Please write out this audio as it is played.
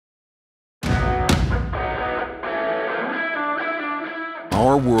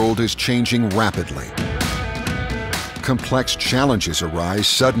Our world is changing rapidly. Complex challenges arise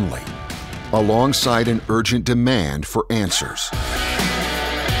suddenly, alongside an urgent demand for answers.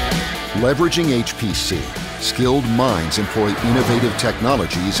 Leveraging HPC, skilled minds employ innovative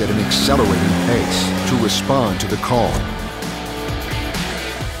technologies at an accelerating pace to respond to the call.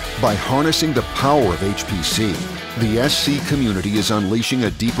 By harnessing the power of HPC, the SC community is unleashing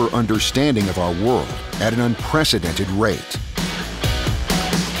a deeper understanding of our world at an unprecedented rate.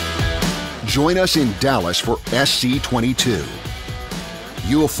 Join us in Dallas for SC22.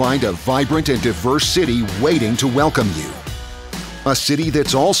 You'll find a vibrant and diverse city waiting to welcome you. A city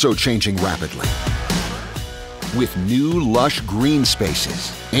that's also changing rapidly, with new lush green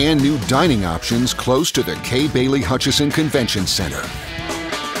spaces and new dining options close to the K. Bailey Hutchison Convention Center.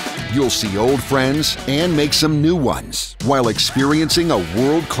 You'll see old friends and make some new ones while experiencing a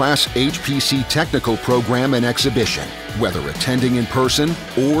world-class HPC technical program and exhibition, whether attending in person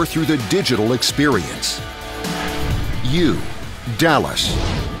or through the digital experience. You, Dallas,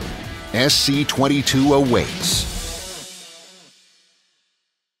 SC22 awaits.